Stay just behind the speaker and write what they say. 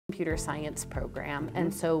computer science program.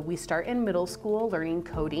 And so we start in middle school learning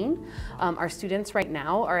coding. Our students right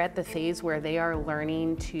now are at the phase where they are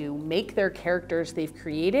learning to make their characters they've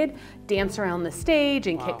created, dance around the stage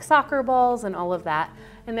and kick soccer balls and all of that.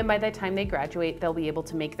 And then by the time they graduate, they'll be able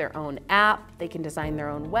to make their own app, they can design their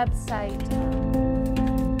own website.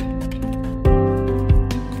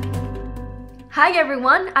 Hi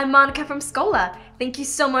everyone, I'm Monica from Scola. Thank you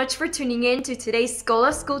so much for tuning in to today's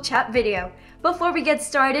Scola School Chat video. Before we get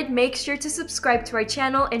started, make sure to subscribe to our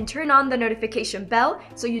channel and turn on the notification bell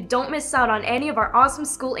so you don't miss out on any of our awesome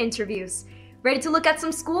school interviews. Ready to look at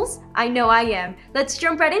some schools? I know I am. Let's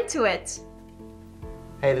jump right into it.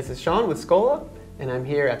 Hey, this is Sean with Scola, and I'm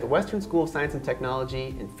here at the Western School of Science and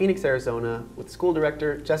Technology in Phoenix, Arizona with School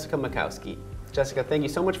Director Jessica Makowski. Jessica, thank you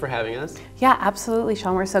so much for having us. Yeah, absolutely,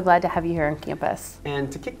 Sean. We're so glad to have you here on campus. And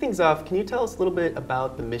to kick things off, can you tell us a little bit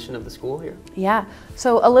about the mission of the school here? Yeah,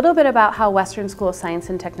 so a little bit about how Western School of Science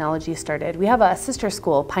and Technology started. We have a sister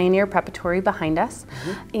school, Pioneer Preparatory, behind us.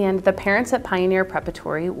 And the parents at Pioneer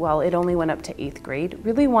Preparatory, while it only went up to 8th grade,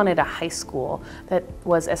 really wanted a high school that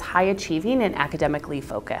was as high achieving and academically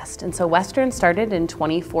focused. And so Western started in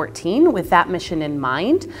 2014 with that mission in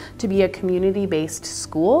mind, to be a community-based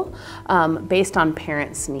school based on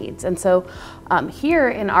parents' needs. And so here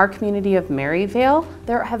in our community of Maryvale,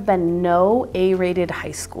 there have been no A-rated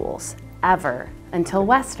high schools ever until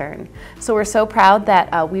Western. So we're so proud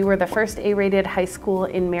that we were the first A-rated high school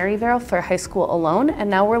in Maryvale for high school alone, and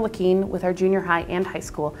now we're looking with our junior high and high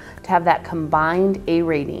school to have that combined A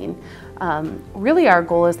rating. Really our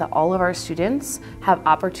goal is that all of our students have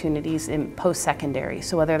opportunities in post-secondary,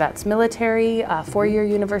 so whether that's military, a 4-year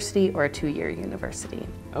university, or a 2-year university.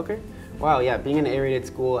 Okay. Wow, yeah, being an A-rated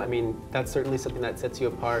school, I mean, that's certainly something that sets you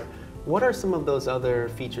apart. What are some of those other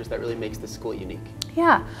features that really makes this school unique?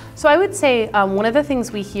 Yeah, so I would say one of the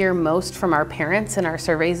things we hear most from our parents in our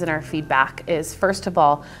surveys and our feedback is, first of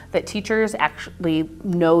all, that teachers actually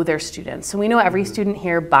know their students. So we know every student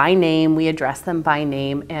here by name, we address them by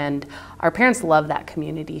name, and our parents love that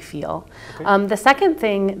community feel. Okay. The second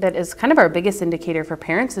thing that is kind of our biggest indicator for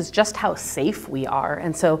parents is just how safe we are.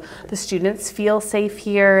 And so the students feel safe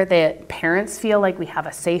here, the parents feel like we have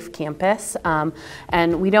a safe campus,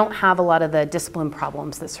 and we don't have a lot of the discipline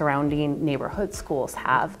problems that surrounding neighborhood schools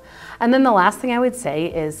have. And then the last thing I would say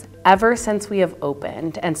is, ever since we have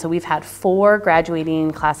opened, and so we've had 4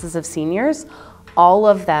 graduating classes of seniors, all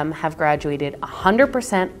of them have graduated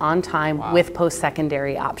 100% on time with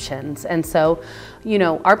post-secondary options. And so, you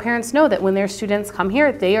know, our parents know that when their students come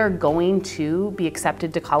here, they are going to be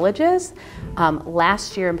accepted to colleges.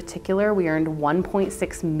 Last year in particular, we earned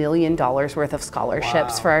 $1.6 million worth of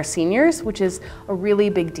scholarships for our seniors, which is a really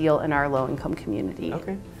big deal in our low-income community.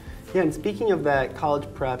 Okay. Yeah, and speaking of that college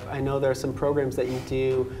prep, I know there are some programs that you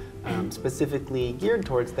do specifically geared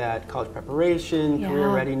towards that college preparation, career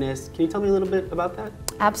readiness. Can you tell me a little bit about that?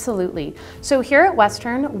 Absolutely. So here at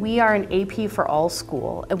Western, we are an AP for all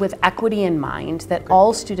school with equity in mind, that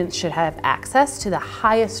all students should have access to the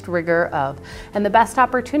highest rigor of and the best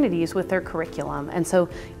opportunities with their curriculum. And so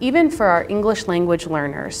even for our English language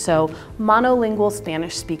learners, so monolingual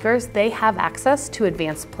Spanish speakers, they have access to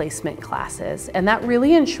advanced placement classes. And that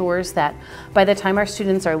really ensures that by the time our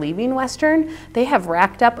students are leaving Western, they have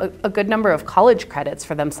racked up a good number of college credits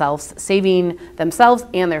for themselves, saving themselves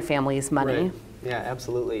and their families money. Right. Yeah,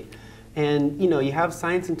 absolutely. And you know, you have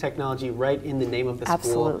science and technology right in the name of the school.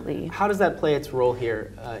 Absolutely. How does that play its role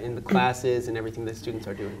here in the classes and everything that students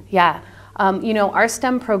are doing? Yeah. You know, our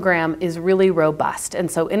STEM program is really robust, and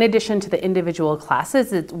so in addition to the individual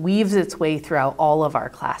classes, it weaves its way throughout all of our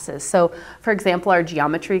classes. So, for example, our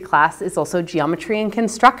geometry class is also geometry and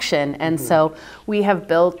construction, and so we have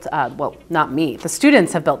built, well, not me, the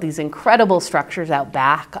students have built these incredible structures out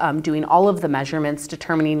back, doing all of the measurements,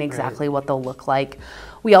 determining exactly what they'll look like.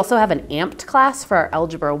 We also have an amped class for our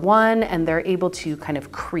Algebra 1, and they're able to kind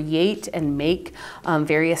of create and make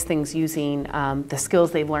various things using the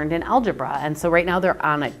skills they've learned in algebra. And so right now they're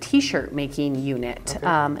on a t-shirt making unit,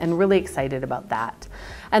 and really excited about that.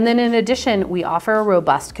 And then in addition, we offer a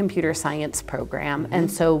robust computer science program. And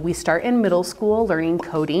so we start in middle school learning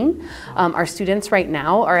coding. Our students right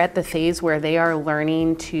now are at the phase where they are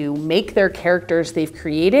learning to make their characters they've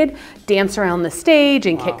created, dance around the stage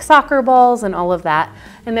and kick soccer balls and all of that.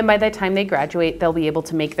 And then by the time they graduate, they'll be able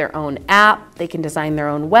to make their own app, they can design their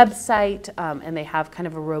own website, and they have kind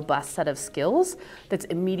of a robust set of skills that's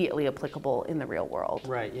immediately applicable in the real world.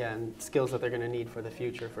 Right, yeah, and skills that they're going to need for the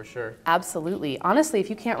future, for sure. Absolutely. Honestly,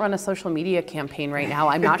 if you can't run a social media campaign right now,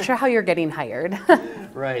 I'm not sure how you're getting hired.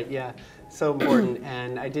 Right, yeah. So important,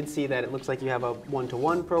 and I did see that it looks like you have a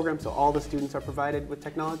one-to-one program, so all the students are provided with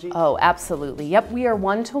technology? Oh, absolutely. Yep, we are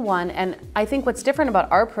one-to-one, and I think what's different about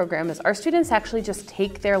our program is our students actually just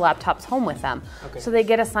take their laptops home with them. Okay. So they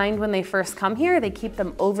get assigned when they first come here, they keep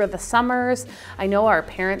them over the summers. I know our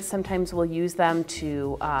parents sometimes will use them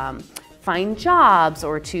to find jobs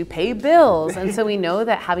or to pay bills. And so we know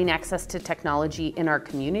that having access to technology in our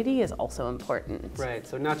community is also important. Right,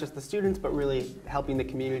 so not just the students, but really helping the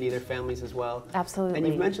community, their families as well. Absolutely. And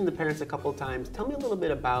you've mentioned the parents a couple of times. Tell me a little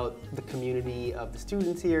bit about the community of the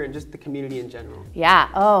students here and just the community in general. Yeah,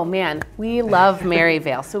 oh man, we love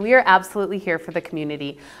Maryvale. So we are absolutely here for the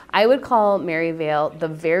community. I would call Maryvale the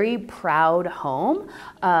very proud home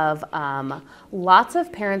of lots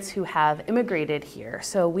of parents who have immigrated here.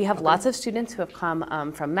 So we have lots of students who have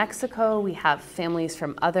come from Mexico. We have families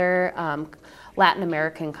from other Latin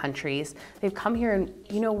American countries. They've come here, and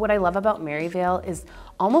you know what I love about Maryvale is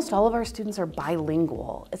almost all of our students are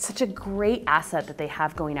bilingual. It's such a great asset that they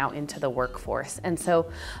have going out into the workforce. And so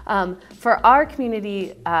for our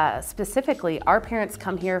community specifically, our parents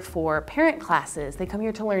come here for parent classes. They come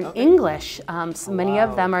here to learn English. So many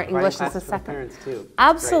of them are English as a second. Parents too.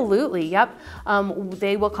 Absolutely, yep.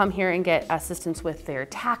 They will come here and get assistance with their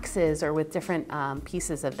taxes or with different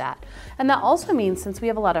pieces of that. And that also means, since we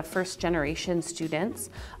have a lot of first generation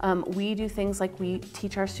students, we do things like we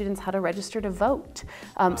teach our students how to register to vote.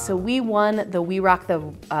 So we won the We Rock the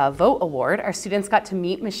Vote Award. Our students got to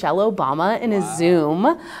meet Michelle Obama in a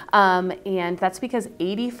Zoom, and that's because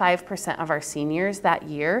 85% of our seniors that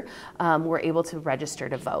year were able to register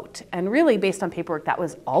to vote. And really, based on paperwork, that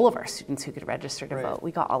was all of our students who could register to vote.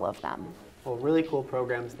 We got all of them. Well, really cool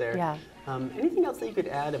programs there. Yeah. Anything else that you could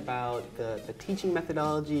add about the teaching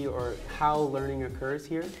methodology or how learning occurs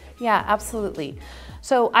here? Yeah, absolutely.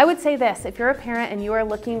 So I would say this: if you're a parent and you are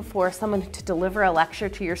looking for someone to deliver a lecture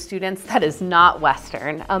to your students, that is not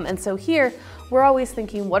Western. And so here, we're always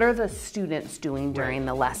thinking, what are the students doing during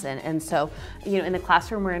the lesson? And so, you know, in the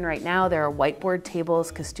classroom we're in right now, there are whiteboard tables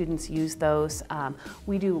because students use those.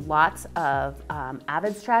 We do lots of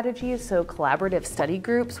AVID strategies, so collaborative study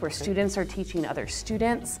groups where students are teaching other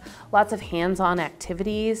students, lots of hands-on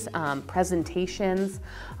activities, presentations,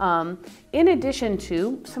 in addition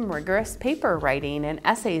to some rigorous paper writing and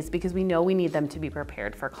essays, because we know we need them to be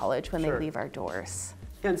prepared for college when they leave our doors.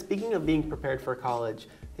 Yeah, and speaking of being prepared for college,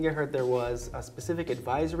 I think I heard there was a specific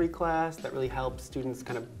advisory class that really helps students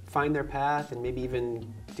kind of find their path and maybe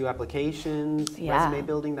even do applications, resume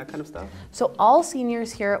building, that kind of stuff. So all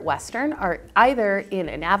seniors here at Western are either in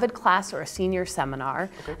an AVID class or a senior seminar,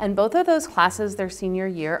 and both of those classes their senior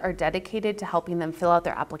year are dedicated to helping them fill out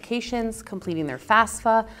their applications, completing their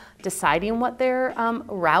FAFSA, deciding what their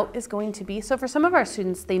route is going to be. So for some of our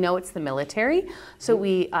students, they know it's the military, so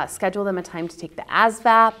we schedule them a time to take the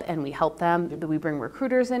ASVAP, and we help them. We bring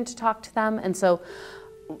recruiters in to talk to them, and so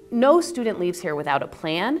no student leaves here without a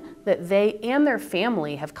plan that they and their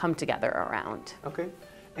family have come together around. Okay.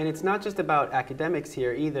 And it's not just about academics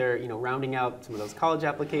here either, you know, rounding out some of those college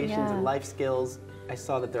applications and life skills. I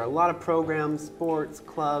saw that there are a lot of programs, sports,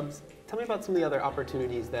 clubs. Tell me about some of the other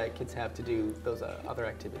opportunities that kids have to do those other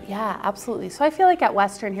activities. Yeah, absolutely. So I feel like at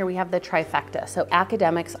Western here we have the trifecta. So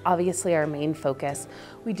academics, obviously our main focus.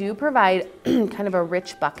 We do provide kind of a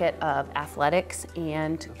rich bucket of athletics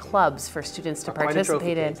and clubs for students to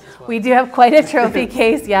participate in. Well. We do have quite a trophy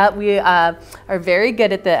case, yeah. We are very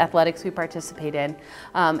good at the athletics we participate in.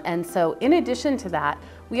 And so in addition to that,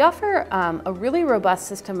 we offer a really robust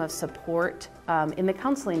system of support in the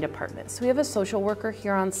counseling department. So we have a social worker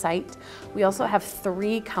here on site. We also have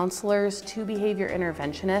 3 counselors, 2 behavior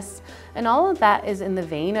interventionists, and all of that is in the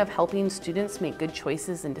vein of helping students make good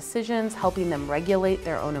choices and decisions, helping them regulate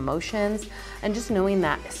their own emotions, and just knowing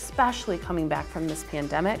that, especially coming back from this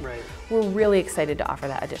pandemic, we're really excited to offer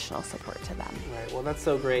that additional support to them. Right, well that's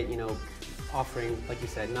so great, you know, offering, like you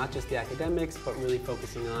said, not just the academics, but really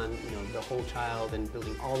focusing on, you know, the whole child and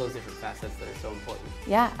building all those different facets that are so important.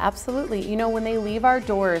 Yeah, absolutely. You know, when they leave our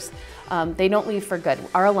doors, they don't leave for good.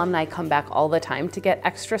 Our alumni come back all the time to get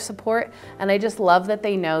extra support, and I just love that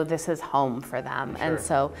they know this is home for them. And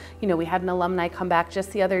so, you know, we had an alumni come back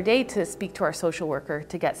just the other day to speak to our social worker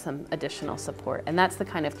to get some additional support, and that's the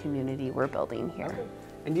kind of community we're building here.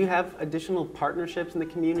 And do you have additional partnerships in the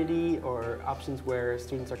community or options where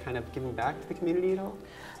students are kind of giving back to the community at all?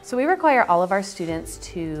 So we require all of our students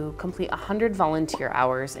to complete 100 volunteer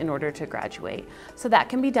hours in order to graduate. So that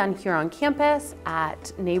can be done here on campus,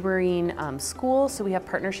 at neighboring schools. So we have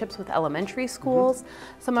partnerships with elementary schools.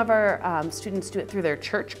 Some of our students do it through their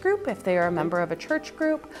church group if they are a member of a church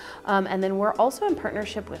group. And then we're also in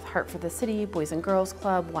partnership with Heart for the City, Boys and Girls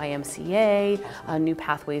Club, YMCA, New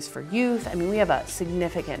Pathways for Youth. I mean, we have a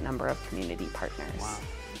significant number of community partners. Wow.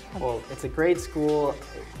 Well, it's a great school.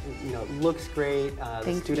 It looks great.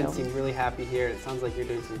 The students seem really happy here. It sounds like you're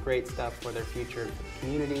doing some great stuff for their future and for the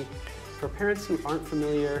community. For parents who aren't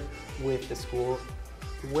familiar with the school,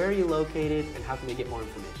 where are you located and how can they get more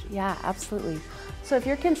information? Yeah, absolutely. So if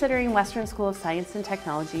you're considering Western School of Science and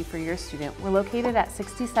Technology for your student, we're located at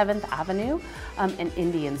 67th Avenue and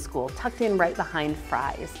Indian School, tucked in right behind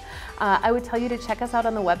Fry's. I would tell you to check us out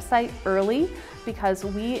on the website early because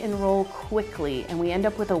we enroll quickly and we end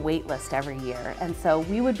up with a wait list every year. And so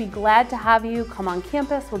we would be glad to have you come on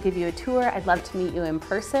campus. We'll give you a tour. I'd love to meet you in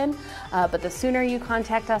person. But the sooner you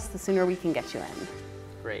contact us, the sooner we can get you in.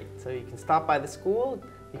 Great. So you can stop by the school.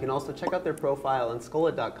 You can also check out their profile on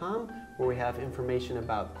Schola.com, where we have information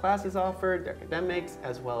about classes offered, academics,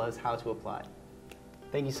 as well as how to apply.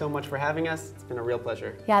 Thank you so much for having us. It's been a real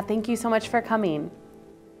pleasure. Yeah, thank you so much for coming.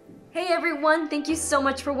 Hey everyone, thank you so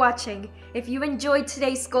much for watching. If you enjoyed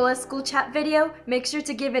today's Schola School Chat video, make sure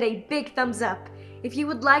to give it a big thumbs up. If you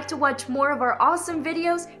would like to watch more of our awesome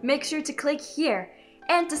videos, make sure to click here.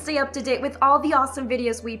 And to stay up to date with all the awesome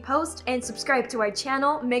videos we post and subscribe to our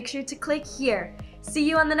channel, make sure to click here. See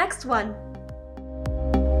you on the next one!